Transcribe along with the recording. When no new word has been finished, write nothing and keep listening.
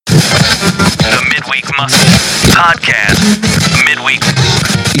Midweek Muscle Podcast. The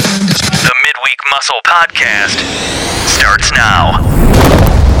Midweek Muscle Podcast starts now.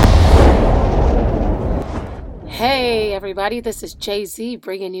 Hey everybody, this is Jay-Z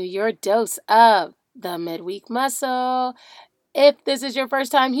bringing you your dose of the Midweek Muscle. If this is your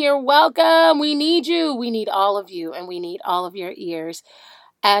first time here, welcome. We need you. We need all of you, and we need all of your ears.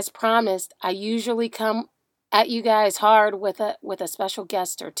 As promised, I usually come at you guys hard with a special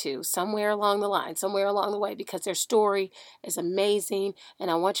guest or two somewhere along the line, somewhere along the way, because their story is amazing, and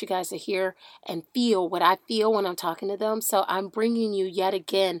I want you guys to hear and feel what I feel when I'm talking to them. So I'm bringing you yet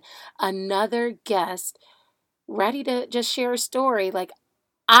again another guest ready to just share a story. Like,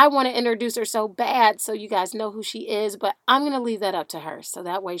 I want to introduce her so bad so you guys know who she is, but I'm going to leave that up to her so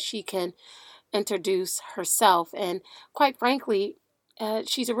that way she can introduce herself. And quite frankly,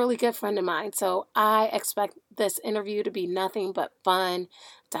 she's a really good friend of mine, so I expect this interview to be nothing but fun,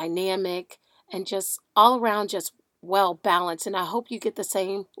 dynamic, and just all around just well balanced. And I hope you get the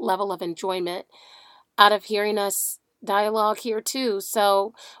same level of enjoyment out of hearing us dialogue here too.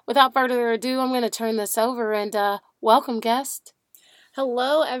 So without further ado, I'm going to turn this over and welcome guest.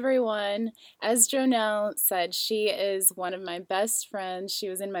 Hello, everyone. As Jonelle said, she is one of my best friends. She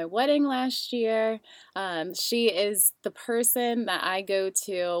was in my wedding last year. She is the person that I go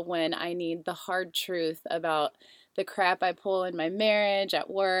to when I need the hard truth about the crap I pull in my marriage, at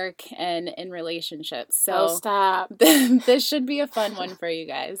work, and in relationships. So stop. This should be a fun one for you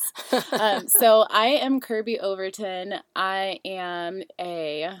guys. So I am Kirby Overton. I am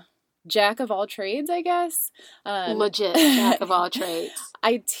a jack of all trades, I guess. Legit jack of all trades.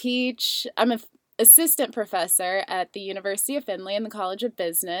 I'm an assistant professor at the University of Findlay in the College of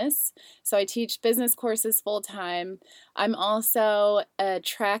Business. So I teach business courses full time. I'm also a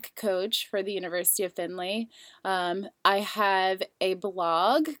track coach for the University of Findlay. I have a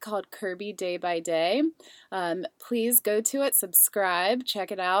blog called Kirby Day by Day. Please go to it, subscribe,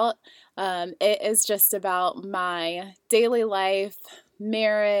 check it out. It is just about my daily life,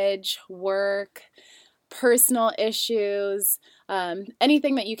 marriage, work, personal issues,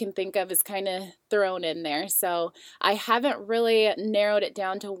 anything that you can think of is kind of thrown in there. So I haven't really narrowed it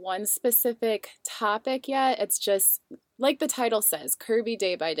down to one specific topic yet. It's just, like the title says, Kirby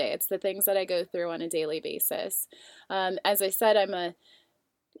Day by Day. It's the things that I go through on a daily basis. As I said,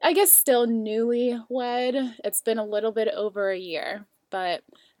 I guess still newlywed. It's been a little bit over a year, but,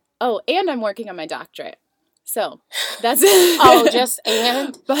 and I'm working on my doctorate. So that's by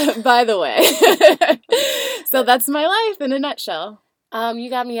the way. So that's my life in a nutshell. You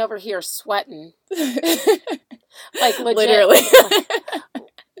got me over here sweating. Like legit. Literally.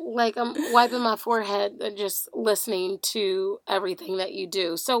 Like I'm wiping my forehead and just listening to everything that you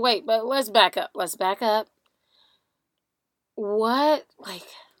do. So wait, but let's back up. What,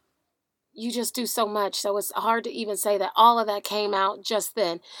 you just do so much, so it's hard to even say that all of that came out just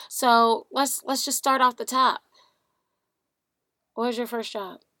then. So let's just start off the top. What was your first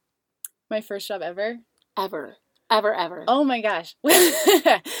job? My first job ever? Ever. Oh my gosh.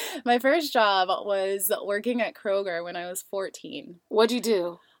 My first job was working at Kroger when I was 14. What'd you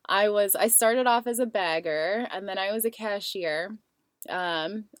do? I started off as a bagger, and then I was a cashier.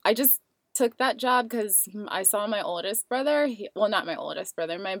 I just took that job because I saw my oldest brother, not my oldest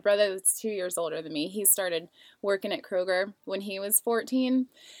brother, my brother was 2 years older than me. He started working at Kroger when he was 14,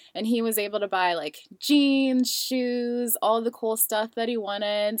 and he was able to buy jeans, shoes, all the cool stuff that he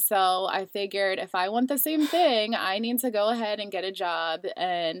wanted. So I figured if I want the same thing, I need to go ahead and get a job,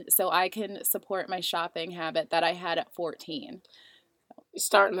 and so I can support my shopping habit that I had at 14.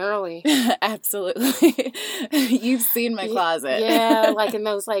 Starting early. Absolutely. You've seen my closet. Yeah, in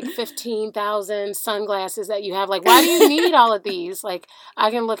those 15,000 sunglasses that you have. Why do you need all of these? I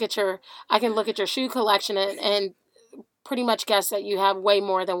can look at your shoe collection and pretty much guess that you have way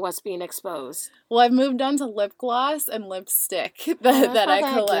more than what's being exposed. Well, I've moved on to lip gloss and lipstick that I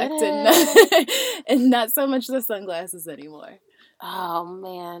collect, and not so much the sunglasses anymore. Oh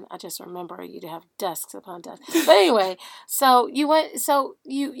man, I just remember you'd have desks upon desks. But anyway, so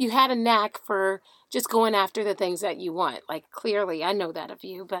you had a knack for just going after the things that you want. Clearly, I know that of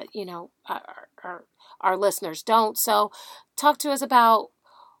you, but our listeners don't. So talk to us about,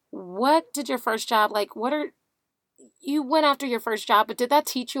 what did your first job, you went after your first job, but did that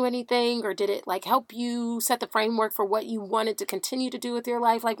teach you anything, or did it help you set the framework for what you wanted to continue to do with your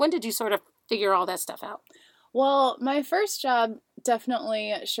life? When did you sort of figure all that stuff out? Well, my first job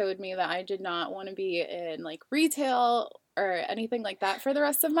definitely showed me that I did not want to be in retail or anything like that for the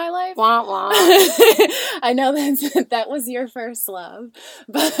rest of my life. Wah, wah. I know that was your first love,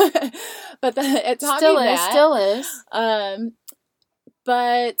 but it taught still me is, that. Still is.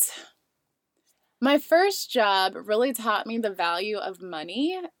 But My first job really taught me the value of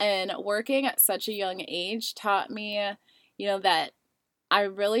money, and working at such a young age taught me, that I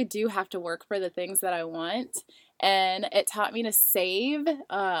really do have to work for the things that I want. And it taught me to save.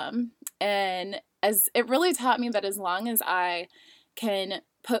 And as it really taught me that as long as I can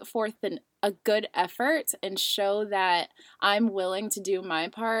put forth a good effort and show that I'm willing to do my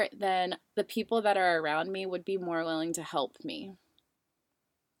part, then the people that are around me would be more willing to help me.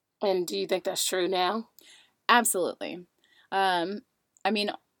 And do you think that's true now? Absolutely. I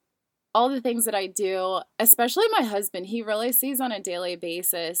mean, all the things that I do, especially my husband, he really sees on a daily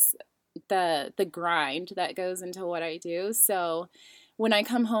basis the grind that goes into what I do. So when I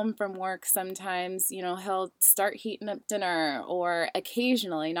come home from work, sometimes, he'll start heating up dinner, or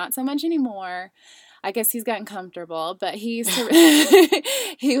occasionally, not so much anymore. I guess he's gotten comfortable, but he used to,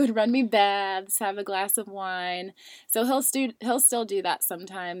 he would run me baths, have a glass of wine. So he'll still do that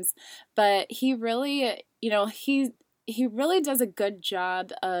sometimes, but he really, he really does a good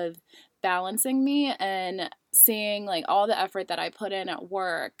job of balancing me and seeing like all the effort that I put in at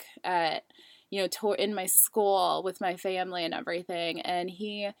work, at, in my school, with my family and everything. And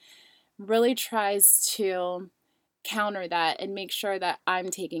he really tries to counter that and make sure that I'm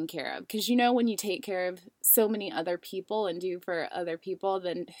taken care of. Because when you take care of so many other people and do for other people,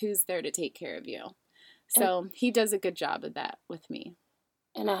 then who's there to take care of you? So he does a good job of that with me.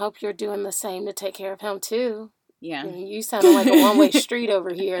 And I hope you're doing the same to take care of him too. Yeah. You sound like a one-way street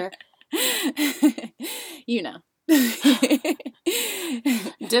over here.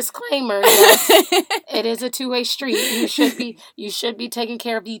 Disclaimer, yes, it is a two-way street. You should be taking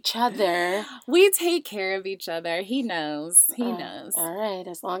care of each other. We take care of each other. He knows. He knows. All right,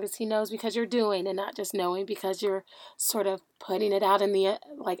 as long as he knows because you're doing, and not just knowing because you're sort of putting it out in the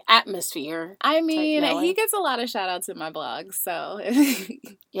atmosphere. I mean, he gets a lot of shout outs in my blog, so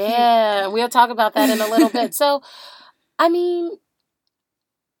yeah, we'll talk about that in a little bit. So, I mean,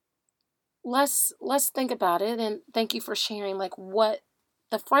 let's think about it, and thank you for sharing what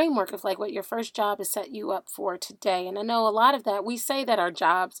the framework of what your first job has set you up for today. And I know a lot of that, we say that our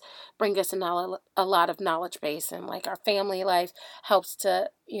jobs bring us a lot of knowledge base, and our family life helps to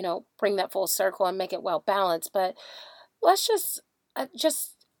bring that full circle and make it well balanced. But let's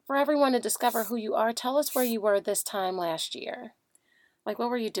just for everyone to discover who you are, tell us where you were this time last year. What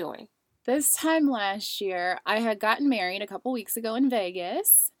were you doing? This time last year, I had gotten married a couple weeks ago in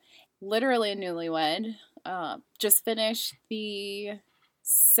Vegas. Literally a newlywed. Just finished the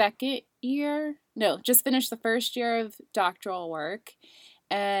just finished the first year of doctoral work,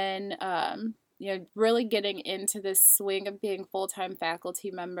 and really getting into this swing of being full-time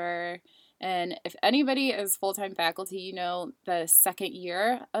faculty member. And if anybody is full-time faculty, the second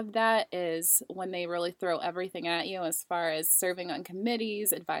year of that is when they really throw everything at you as far as serving on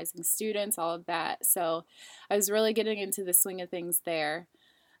committees, advising students, all of that. So I was really getting into the swing of things there.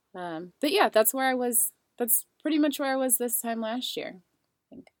 But yeah, that's where I was. That's pretty much where I was this time last year,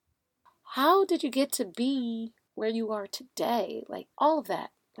 I think. How did you get to be where you are today? All of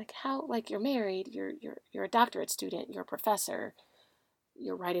that. How? You're married. You're a doctorate student. You're a professor.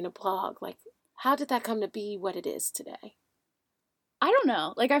 You're writing a blog. How did that come to be what it is today? I don't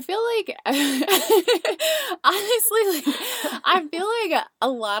know. I feel honestly, I feel like a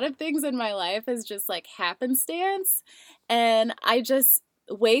lot of things in my life is just happenstance, and I just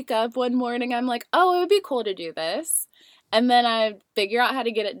wake up one morning, I'm like, oh, it would be cool to do this. And then I figure out how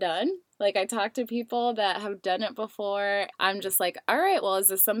to get it done. I talk to people that have done it before. I'm just like, all right, well, is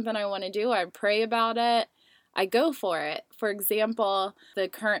this something I want to do? I pray about it. I go for it. For example, the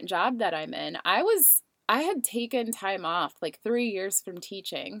current job that I'm in, I had taken time off 3 years from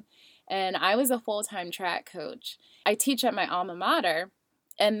teaching, and I was a full-time track coach. I teach at my alma mater,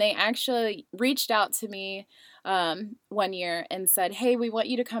 and they actually reached out to me one year and said, hey, we want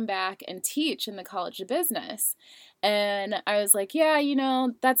you to come back and teach in the College of Business. And I was like, yeah,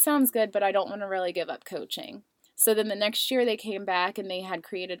 that sounds good, but I don't want to really give up coaching. So then the next year they came back and they had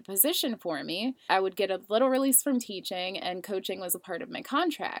created a position for me. I would get a little release from teaching, and coaching was a part of my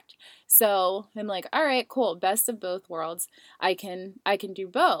contract. So I'm like, all right, cool. Best of both worlds. I can do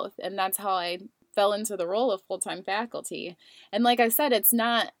both. And that's how I fell into the role of full-time faculty. And like I said, it's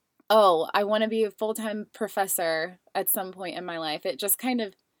not, oh, I want to be a full-time professor at some point in my life. It just kind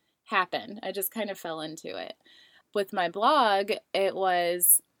of happened. I just kind of fell into it. With my blog, it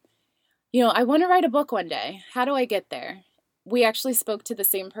was, I want to write a book one day. How do I get there? We actually spoke to the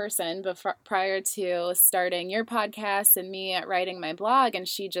same person prior to starting your podcast and me writing my blog, and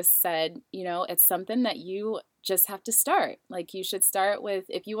she just said, it's something that you just have to start. You should start with,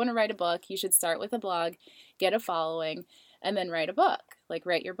 if you want to write a book, you should start with a blog, get a following, and then write a book, like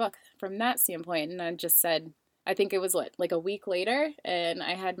write your book from that standpoint. And I just said, I think it was like a week later, and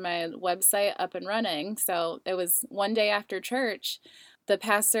I had my website up and running. So it was one day after church, the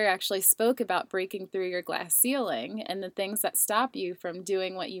pastor actually spoke about breaking through your glass ceiling and the things that stop you from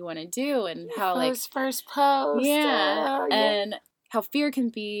doing what you want to do, and how first post. Yeah. And how fear can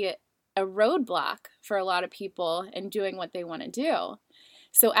be a roadblock for a lot of people in doing what they want to do.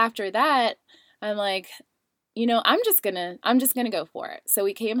 So after that, I'm like, I'm just gonna go for it. So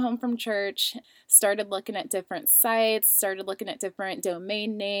we came home from church, started looking at different sites, started looking at different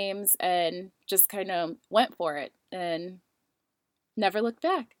domain names, and just kind of went for it and never looked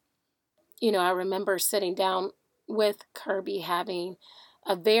back. I remember sitting down with Kirby having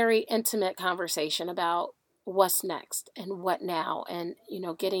a very intimate conversation about what's next and what now, and,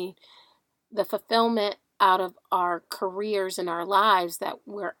 getting the fulfillment out of our careers and our lives that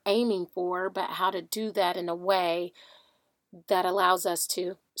we're aiming for, but how to do that in a way that allows us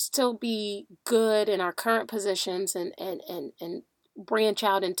to still be good in our current positions and branch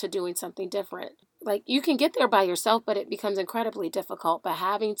out into doing something different. Like, you can get there by yourself, but it becomes incredibly difficult. But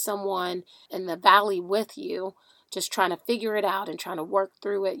having someone in the valley with you, just trying to figure it out and trying to work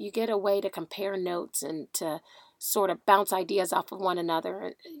through it, you get a way to compare notes and to sort of bounce ideas off of one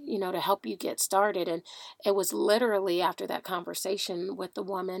another, to help you get started. And it was literally after that conversation with the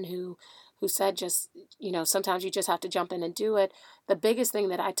woman who said, just, sometimes you just have to jump in and do it. The biggest thing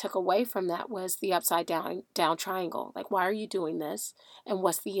that I took away from that was the upside down triangle. Like, why are you doing this? And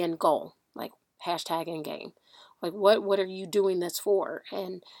what's the end goal? Like, hashtag end game. Like, what are you doing this for?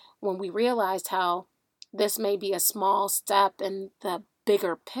 And when we realized how this may be a small step in the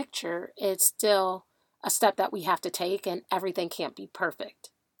bigger picture, it's still a step that we have to take, and everything can't be perfect.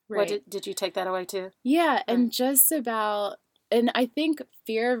 Right. What did you take that away too? Yeah, and and I think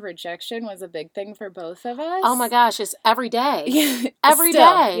fear of rejection was a big thing for both of us. Oh my gosh, it's every day. Yeah, every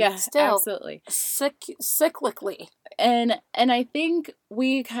day. Yeah, still. Absolutely. Cyclically. And I think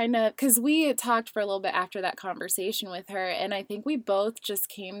we because we talked for a little bit after that conversation with her, and I think we both just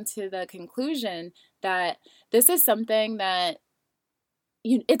came to the conclusion that this is something that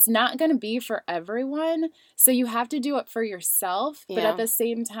it's not going to be for everyone. So you have to do it for yourself. Yeah. But at the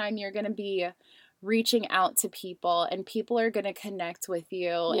same time, you're going to be reaching out to people, and people are going to connect with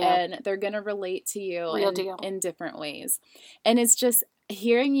you, and they're going to relate to you in different ways. And it's just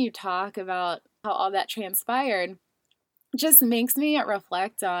hearing you talk about how all that transpired just makes me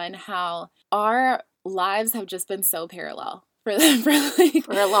reflect on how our lives have just been so parallel. For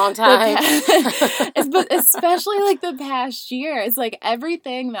a long time. But especially like the past year. It's like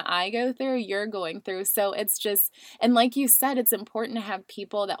everything that I go through, you're going through. So it's just, and like you said, it's important to have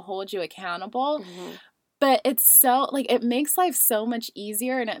people that hold you accountable. Mm-hmm. But it's so, like, it makes life so much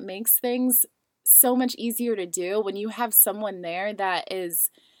easier, and it makes things so much easier to do when you have someone there that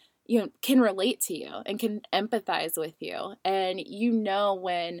is, can relate to you and can empathize with you. And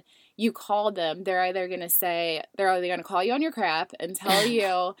when you call them, they're either going to call you on your crap and tell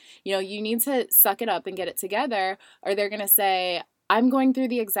you, you need to suck it up and get it together, or they're going to say, I'm going through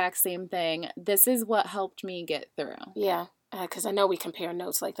the exact same thing. This is what helped me get through. Yeah, because I know we compare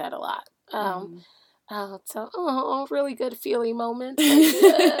notes like that a lot. Really good feeling moments.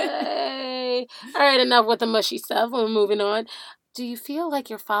 Yay. All right, enough with the mushy stuff. We're moving on. Do you feel like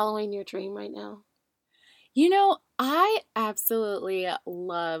you're following your dream right now? I absolutely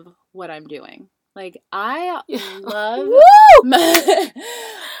love what I'm doing. Like, I love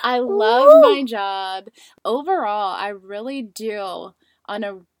I love my job. Overall, I really do, on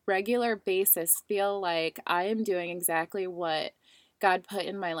a regular basis, feel like I am doing exactly what God put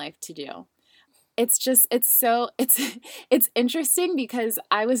in my life to do. It's interesting because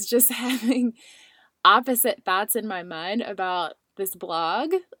I was just having opposite thoughts in my mind about this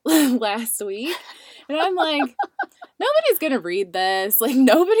blog last week, and I'm like, nobody's gonna read this. Like,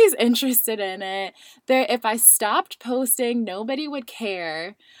 nobody's interested in it. If I stopped posting, nobody would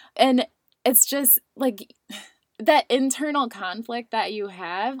care. And it's just like that internal conflict that you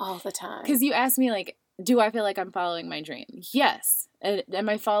have all the time. Because you asked me, like, do I feel like I'm following my dream? Yes. Am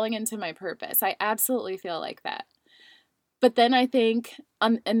I falling into my purpose? I absolutely feel like that. But then I think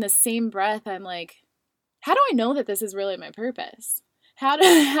in the same breath, I'm like, how do I know that this is really my purpose? How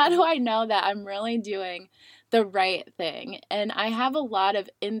do I know that I'm really doing the right thing? And I have a lot of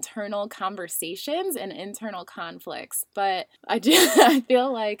internal conversations and internal conflicts, but I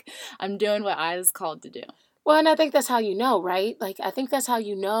feel like I'm doing what I was called to do. Well, and I think that's how you know, right? Like, I think that's how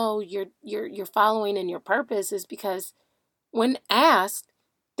you know you're following in your purpose, is because when asked,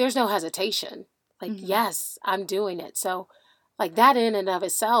 there's no hesitation. Like, mm-hmm. Yes, I'm doing it. So, like, that in and of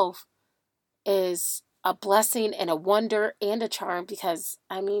itself is a blessing and a wonder and a charm because,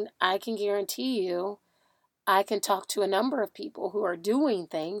 I can guarantee you, I can talk to a number of people who are doing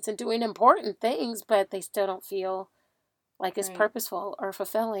things and doing important things, but they still don't feel like it's purposeful or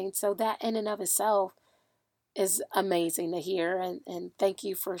fulfilling. So that in and of itself is amazing to hear. And thank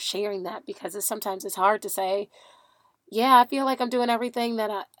you for sharing that because sometimes it's hard to say, yeah, I feel like I'm doing everything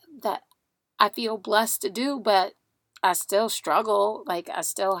that I feel blessed to do, but I still struggle. Like I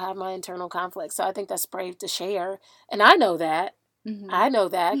still have my internal conflict. So I think that's brave to share. And I know that. I know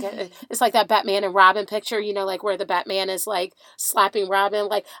that. It's like that Batman and Robin picture, like where the Batman is like slapping Robin,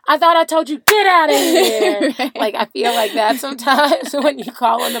 like, I thought I told you, get out of here. Right. Like, I feel like that sometimes when you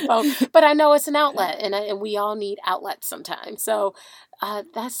call on the phone. But I know it's an outlet, and we all need outlets sometimes. So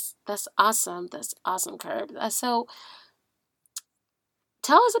that's awesome. That's awesome, Curb. So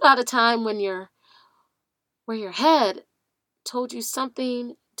tell us about a time where your head told you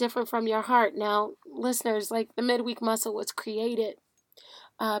something different from your heart. Now, listeners, like the midweek muscle was created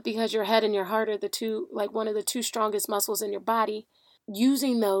because your head and your heart are one of the two strongest muscles in your body.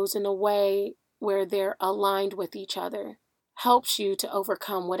 Using those in a way where they're aligned with each other helps you to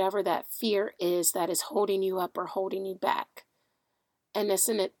overcome whatever that fear is that is holding you up or holding you back. And it's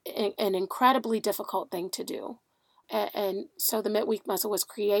an incredibly difficult thing to do. And so the midweek muscle was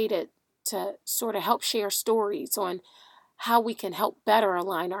created to sort of help share stories on how we can help better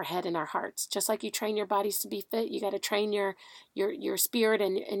align our head and our hearts. Just like you train your bodies to be fit, you got to train your spirit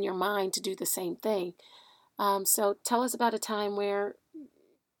and your mind to do the same thing. So tell us about a time where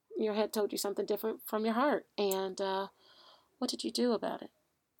your head told you something different from your heart, and what did you do about it?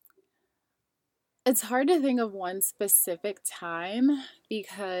 It's hard to think of one specific time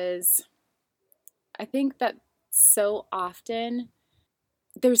because I think that so often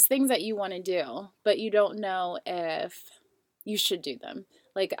there's things that you want to do, but you don't know if you should do them.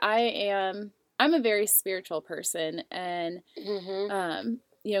 Like I'm a very spiritual person, and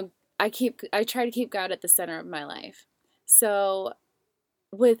I try to keep God at the center of my life. So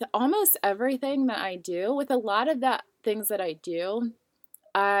with almost everything that I do, with a lot of that things that I do,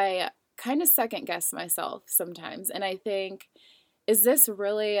 I kind of second guess myself sometimes, and I think, is this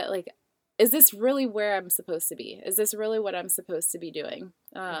really where I'm supposed to be? Is this really what I'm supposed to be doing?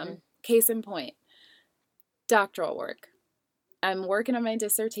 Case in point, doctoral work. I'm working on my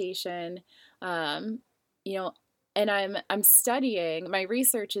dissertation, and I'm studying. My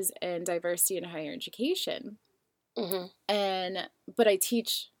research is in diversity in higher education, but I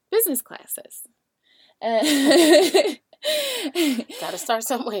teach business classes. Got to start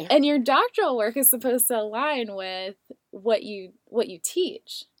somewhere. And your doctoral work is supposed to align with what you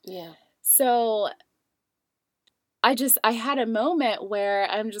teach. Yeah. So I had a moment where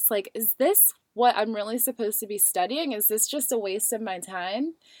I'm just like, is this what I'm really supposed to be studying? Is this just a waste of my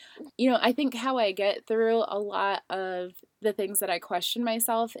time? I think how I get through a lot of the things that I question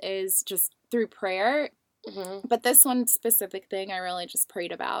myself is just through prayer. But this one specific thing I really just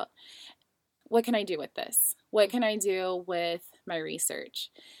prayed about. What can I do with this? What can I do with my research?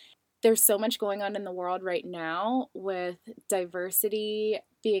 There's so much going on in the world right now with diversity,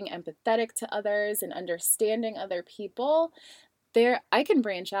 being empathetic to others and understanding other people. I can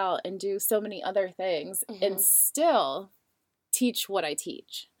branch out and do so many other things and still teach what I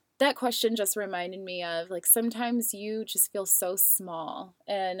teach. That question just reminded me of, like, sometimes you just feel so small,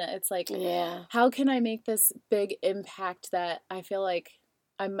 and it's like, how can I make this big impact that I feel like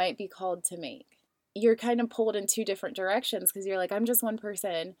I might be called to make? You're kind of pulled in two different directions because you're like, I'm just one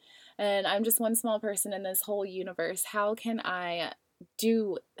person and I'm just one small person in this whole universe. How can I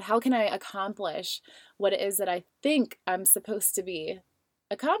accomplish what it is that I think I'm supposed to be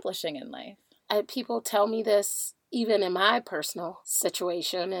accomplishing in life? People tell me this even in my personal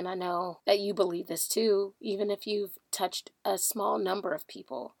situation, and I know that you believe this too, even if you've touched a small number of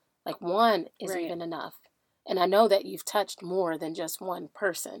people, like one is even enough. And I know that you've touched more than just one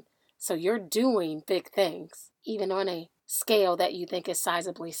person. So you're doing big things, even on a scale that you think is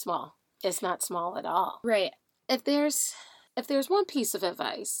sizably small. It's not small at all. Right. If there's one piece of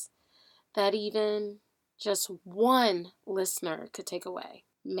advice that even just one listener could take away,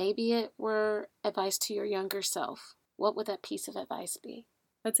 maybe it were advice to your younger self, what would that piece of advice be?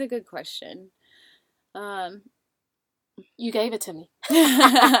 That's a good question. You gave it to me.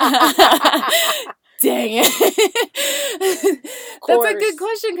 Dang it. That's a good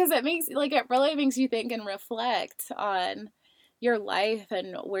question because it really makes you think and reflect on your life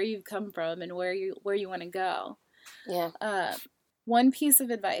and where you've come from and where you want to go. Yeah. One piece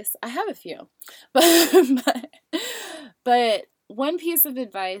of advice, I have a few, but one piece of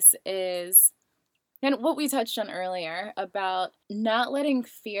advice is, and what we touched on earlier about not letting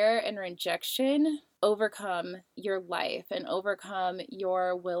fear and rejection overcome your life and overcome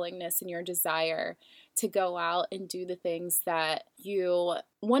your willingness and your desire to go out and do the things that you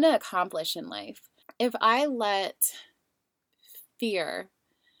want to accomplish in life. If I let fear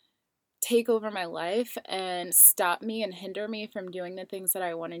take over my life and stop me and hinder me from doing the things that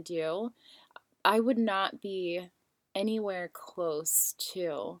I want to do, I would not be anywhere close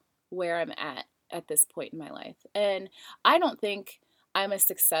to where I'm at this point in my life. And I don't think I'm a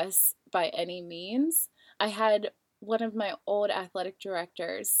success by any means. I had one of my old athletic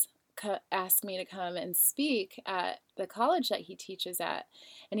directors ask me to come and speak at the college that he teaches at.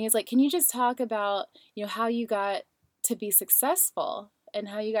 And he was like, can you just talk about, how you got to be successful and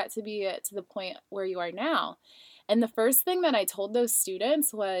how you got to be to the point where you are now? And the first thing that I told those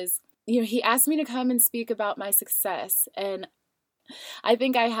students was, he asked me to come and speak about my success. And I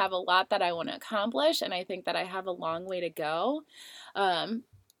think I have a lot that I want to accomplish, and I think that I have a long way to go.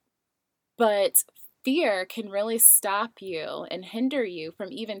 But fear can really stop you and hinder you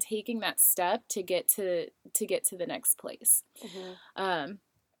from even taking that step to get to the next place. Mm-hmm.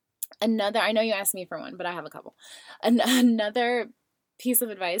 I know you asked me for one, but I have a couple. Another piece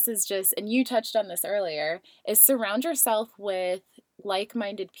of advice is just, and you touched on this earlier, is surround yourself with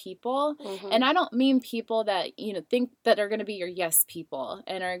like-minded people. Mm-hmm. And I don't mean people that, think that are going to be your yes people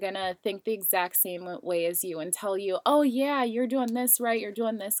and are going to think the exact same way as you and tell you, oh yeah, you're doing this right, you're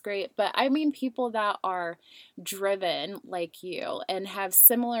doing this great. But I mean people that are driven like you and have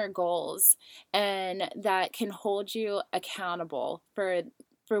similar goals and that can hold you accountable for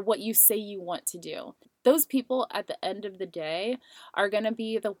what you say you want to do. Those people at the end of the day are going to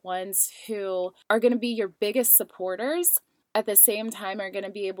be the ones who are going to be your biggest supporters. At the same time, are going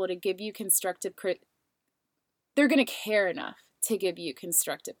to be able to give you they're going to care enough to give you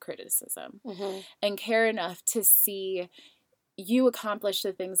constructive criticism. Mm-hmm. And care enough to see you accomplish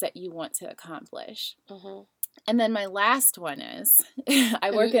the things that you want to accomplish. Mm-hmm. And then my last one is,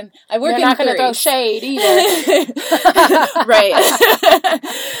 I work in You're not going to throw shade either. Right.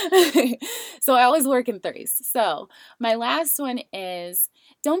 So I always work in threes. So my last one is,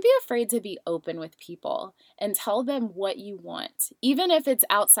 don't be afraid to be open with people and tell them what you want. Even if it's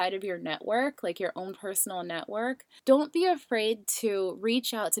outside of your network, like your own personal network, don't be afraid to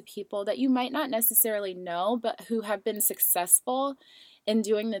reach out to people that you might not necessarily know, but who have been successful in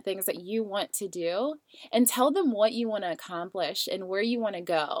doing the things that you want to do, and tell them what you want to accomplish and where you want to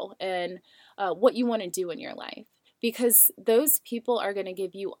go and what you want to do in your life. Because those people are going to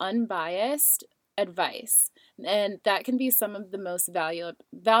give you unbiased advice. And that can be some of the most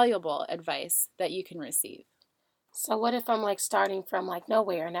valuable advice that you can receive. So what if I'm starting from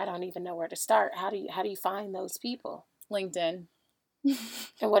nowhere and I don't even know where to start? How do you find those people? LinkedIn.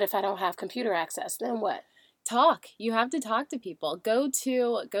 And what if I don't have computer access? Then what? Talk. You have to talk to people. Go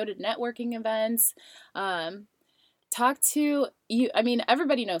to networking events. Talk to you. I mean,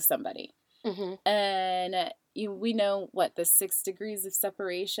 everybody knows somebody. Mm-hmm. And we know the 6 degrees of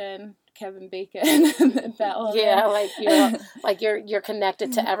separation, Kevin Bacon. That one. Yeah, you're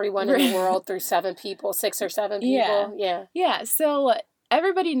connected to everyone in the world through 7 people, 6 or 7 people. Yeah. So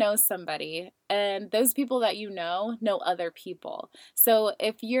everybody knows somebody, and those people that know other people. So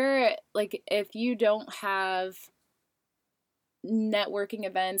if you don't have networking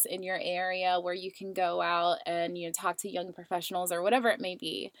events in your area where you can go out and talk to young professionals or whatever it may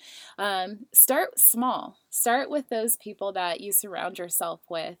be, start small. Start with those people that you surround yourself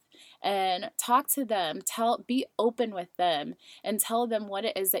with and talk to them. Be open with them and tell them what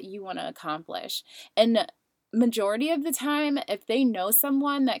it is that you want to accomplish. And majority of the time, if they know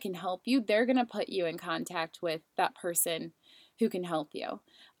someone that can help you, they're going to put you in contact with that person who can help you.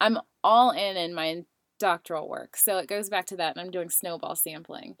 I'm all in my doctoral work. So it goes back to that, and I'm doing snowball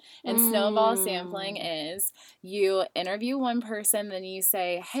sampling. And snowball sampling is you interview one person, then you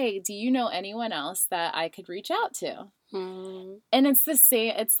say, hey, do you know anyone else that I could reach out to? And it's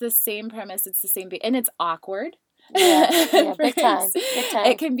the same premise, it's the same and it's awkward. Yeah, big time.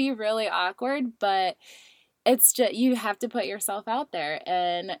 It can be really awkward, but it's just, you have to put yourself out there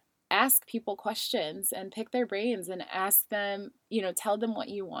and ask people questions and pick their brains and ask them, tell them what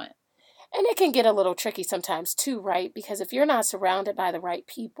you want. And it can get a little tricky sometimes too, right? Because if you're not surrounded by the right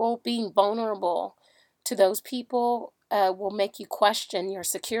people, being vulnerable to those people will make you question your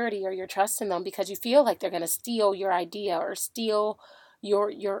security or your trust in them, because you feel like they're going to steal your idea or steal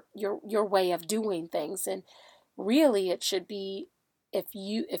your way of doing things. And really, it should be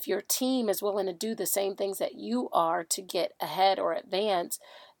if your team is willing to do the same things that you are to get ahead or advance,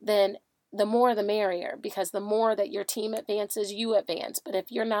 then the more the merrier, because the more that your team advances, you advance. But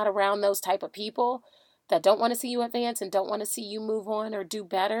if you're not around those type of people, that don't want to see you advance and don't want to see you move on or do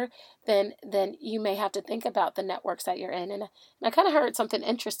better, then you may have to think about the networks that you're in. And I kind of heard something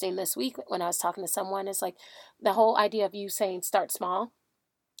interesting this week when I was talking to someone. It's like the whole idea of you saying start small,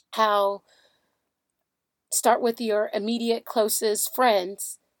 how start with your immediate closest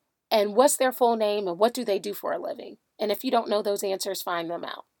friends and what's their full name and what do they do for a living. And if you don't know those answers, find them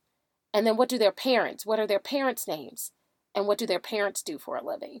out. And then what are their parents' names? And what do their parents do for a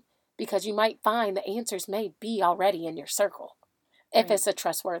living? Because you might find the answers may be already in your circle, if it's a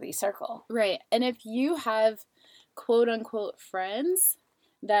trustworthy circle. Right. And if you have quote unquote friends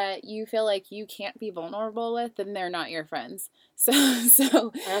that you feel like you can't be vulnerable with, then they're not your friends. So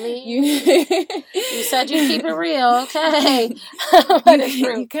I mean, you said you keep it real, okay? But it's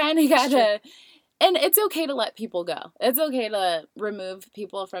true. You kind of gotta. And it's okay to let people go. It's okay to remove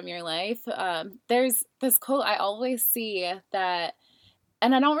people from your life. There's this quote I always see that,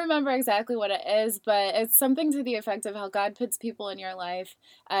 and I don't remember exactly what it is, but it's something to the effect of how God puts people in your life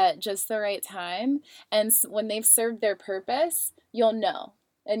at just the right time. And when they've served their purpose, you'll know.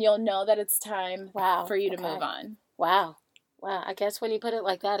 And you'll know that it's time for you to move on. Wow. I guess when you put it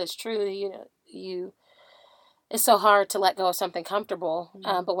like that, it's true. It's so hard to let go of something comfortable,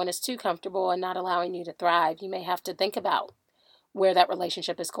 but when it's too comfortable and not allowing you to thrive, you may have to think about where that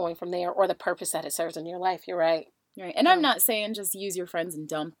relationship is going from there or the purpose that it serves in your life. You're right. Right. And I'm not saying just use your friends and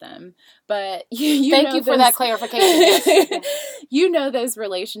dump them, but you Thank you for that clarification. Yes. You know those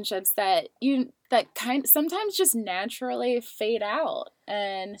relationships that sometimes just naturally fade out.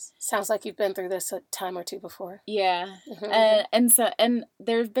 And sounds like you've been through this a time or two before. Yeah. Mm-hmm. And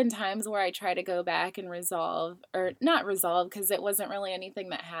there's been times where I try to go back and resolve, or not resolve because it wasn't really anything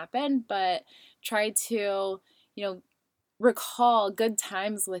that happened, but try to, recall good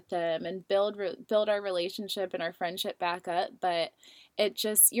times with them and build our relationship and our friendship back up. But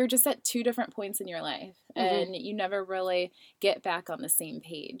you're just at two different points in your life, and you never really get back on the same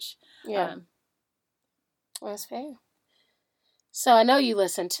page. Yeah. That's fair. So I know you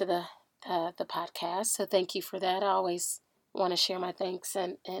listen to the podcast, so thank you for that. I always want to share my thanks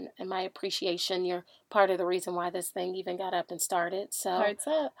and my appreciation. You're part of the reason why this thing even got up and started. So hearts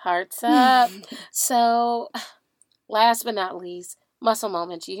up. Hearts up. So last but not least, muscle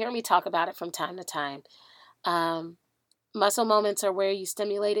moments. You hear me talk about it from time to time. Muscle moments are where you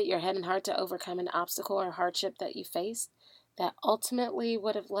stimulated your head and heart to overcome an obstacle or hardship that you faced that ultimately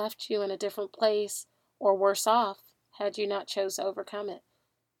would have left you in a different place or worse off had you not chose to overcome it.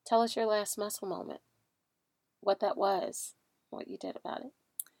 Tell us your last muscle moment. What that was. What you did about it.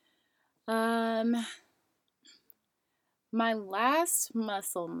 My last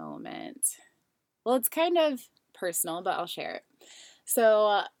muscle moment. Well, it's kind of personal, but I'll share it.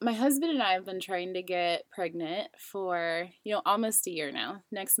 So my husband and I have been trying to get pregnant for, almost a year now.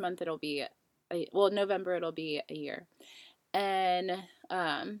 Next month it'll be, November it'll be a year. And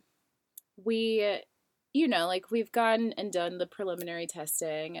we've gone and done the preliminary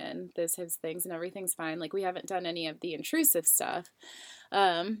testing and those types of things, and everything's fine. Like, we haven't done any of the intrusive stuff.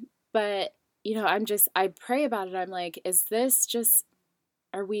 But, I pray about it. I'm like,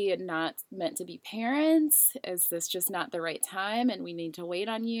 are we not meant to be parents? Is this just not the right time and we need to wait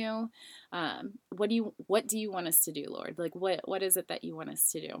on you? What do you want us to do, Lord? Like, what is it that you want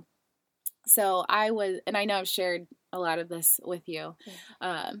us to do? So and I know I've shared a lot of this with you,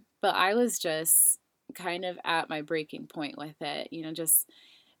 but I was just kind of at my breaking point with it, just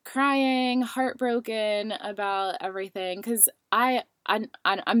crying, heartbroken about everything, because I'm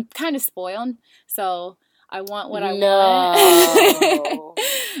kind of spoiled, so I want what I want.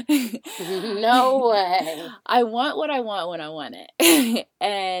 No way. I want what I want when I want it.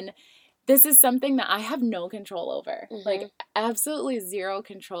 And this is something that I have no control over, like absolutely zero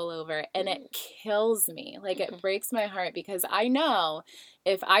control over. And it kills me. Like, it breaks my heart, because I know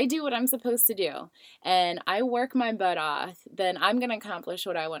if I do what I'm supposed to do and I work my butt off, then I'm going to accomplish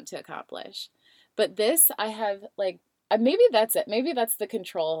what I want to accomplish. But this, I have, like, maybe that's it. Maybe that's the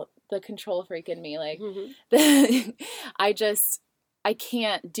control freak in me. Like, I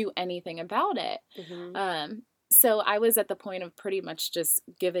can't do anything about it. So I was at the point of pretty much just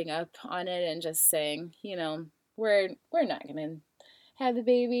giving up on it and just saying, we're not going to have the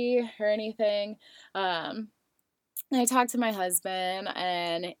baby or anything. I talked to my husband,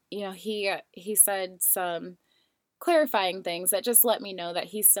 and, he said some clarifying things that just let me know that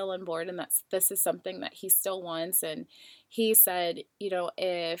he's still on board and that this is something that he still wants. And he said,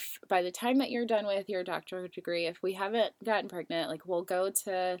 if by the time that you're done with your doctoral degree, if we haven't gotten pregnant, like, we'll go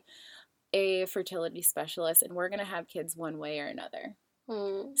to a fertility specialist and we're going to have kids one way or another.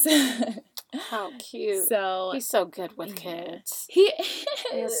 So, how cute. So he's so good with kids. He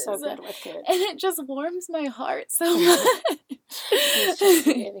He is so good with kids. And it just warms my heart so much.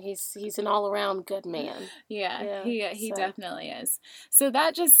 He's an all-around good man. Yeah, he definitely is. So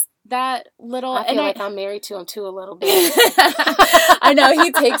that little... I feel like I'm married to him too a little bit. I know,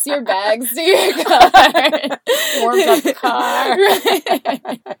 he takes your bags to your car. Warms up the car.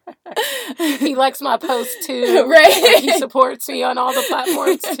 Right. He likes my post too. Right. He supports me on all the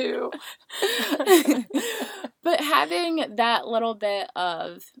platforms too. But having that little bit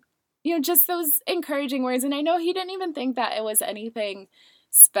of, just those encouraging words, and I know he didn't even think that it was anything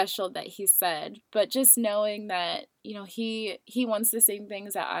special that he said, but just knowing that, he wants the same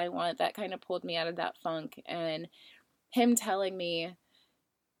things that I want, that kind of pulled me out of that funk. And him telling me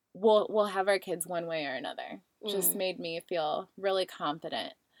we'll have our kids one way or another just made me feel really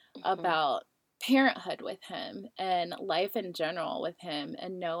confident about parenthood with him and life in general with him,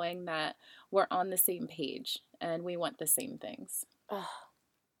 and knowing that we're on the same page and we want the same things. Oh,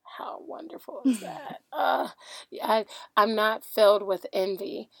 how wonderful is that? I'm not filled with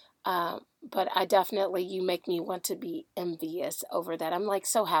envy, but I definitely, you make me want to be envious over that. I'm like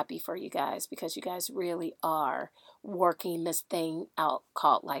so happy for you guys, because you guys really are working this thing out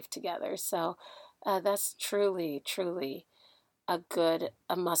called life together. So that's truly, truly a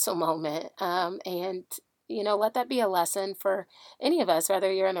muscle moment. And, let that be a lesson for any of us, whether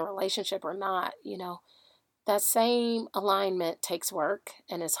you're in a relationship or not. That same alignment takes work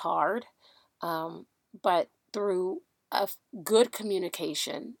and is hard. But through good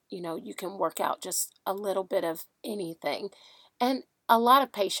communication, you can work out just a little bit of anything, and a lot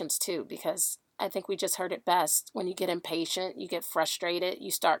of patience too, because I think we just heard it best. When you get impatient, you get frustrated,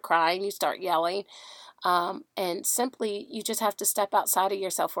 you start crying, you start yelling. And simply, you just have to step outside of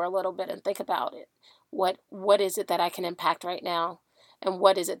yourself for a little bit and think about it. What is it that I can impact right now? And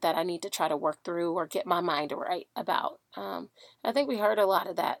what is it that I need to try to work through or get my mind right about? I think we heard a lot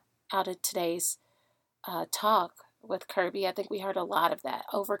of that out of today's talk with Kirby. I think we heard a lot of that.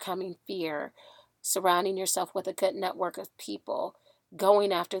 Overcoming fear, surrounding yourself with a good network of people,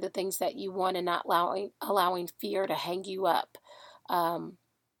 going after the things that you want and not allowing fear to hang you up. And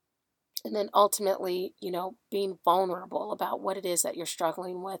then ultimately, being vulnerable about what it is that you're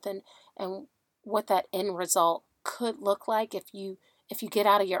struggling with, and what that end result could look like if you get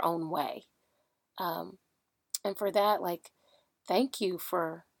out of your own way. And for that, thank you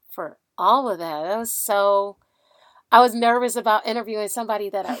for all of that. That was so... I was nervous about interviewing somebody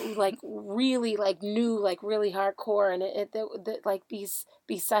that I really knew really hardcore, and these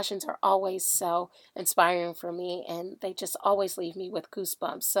sessions are always so inspiring for me, and they just always leave me with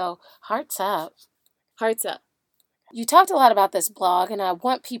goosebumps. So hearts up. Hearts up. You talked a lot about this blog, and I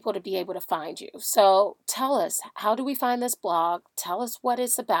want people to be able to find you. So tell us, how do we find this blog? Tell us what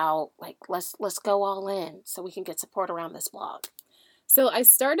it's about. Let's go all in so we can get support around this blog. So I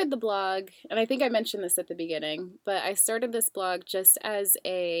started the blog, and I think I mentioned this at the beginning, but I started this blog just as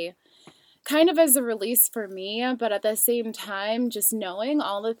a kind of as a release for me, but at the same time, just knowing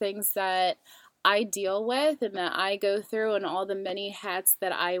all the things that I deal with and that I go through, and all the many hats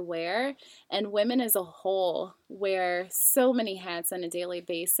that I wear, and women as a whole wear so many hats on a daily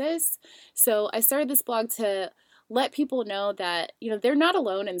basis. So I started this blog to let people know that, they're not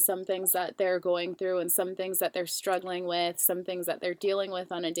alone in some things that they're going through, and some things that they're struggling with, some things that they're dealing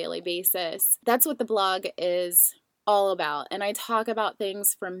with on a daily basis. That's what the blog is all about. And I talk about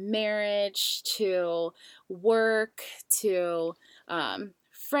things from marriage to work to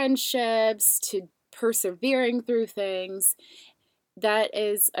friendships to persevering through things.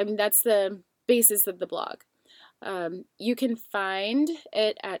 That's the basis of the blog. You can find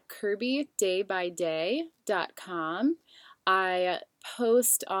it at kirbydaybyday.com. I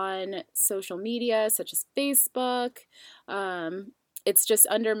post on social media such as Facebook. It's just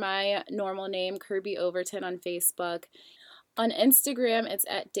under my normal name, Kirby Overton, on Facebook. On Instagram, it's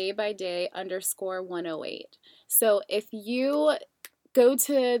at daybyday_108. So if you go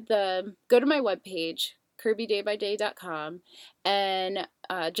to my webpage, kirbydaybyday.com, and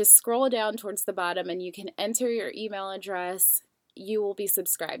just scroll down towards the bottom, and you can enter your email address. You will be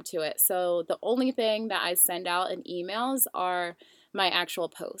subscribed to it. So the only thing that I send out in emails are my actual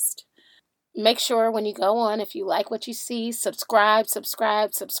post. Make sure when you go on, if you like what you see, subscribe,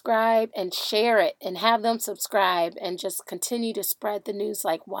 and share it, and have them subscribe, and just continue to spread the news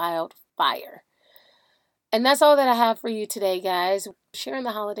like wildfire. And that's all that I have for you today, guys. Sharing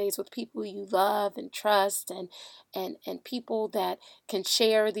the holidays with people you love and trust, and people that can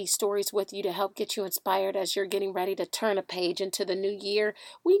share these stories with you to help get you inspired as you're getting ready to turn a page into the new year.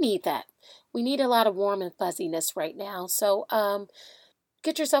 We need that. We need a lot of warm and fuzziness right now. So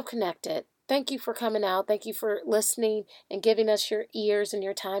get yourself connected. thank you for coming out. Thank you for listening and giving us your ears and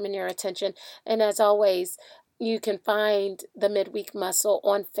your time and your attention. And as always, you can find the Midweek Muscle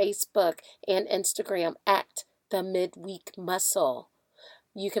on Facebook and Instagram at the Midweek Muscle.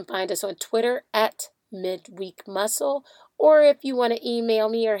 You can find us on Twitter at Midweek Muscle, or if you want to email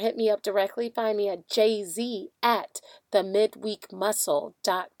me or hit me up directly, find me at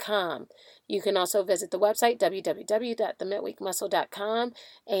jz@themidweekmuscle.com. You can also visit the website www.themidweekmuscle.com,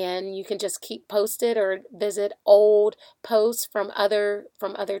 and you can just keep posted or visit old posts from other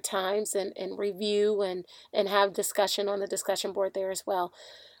times and review and have discussion on the discussion board there as well.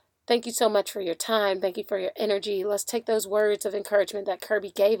 Thank you so much for your time. Thank you for your energy. Let's take those words of encouragement that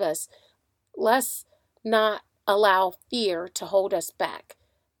Kirby gave us. Let's not allow fear to hold us back.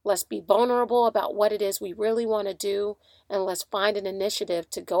 Let's be vulnerable about what it is we really want to do, and let's find an initiative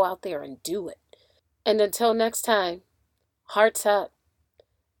to go out there and do it. And until next time, hearts up,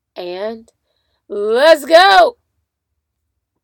 and let's go!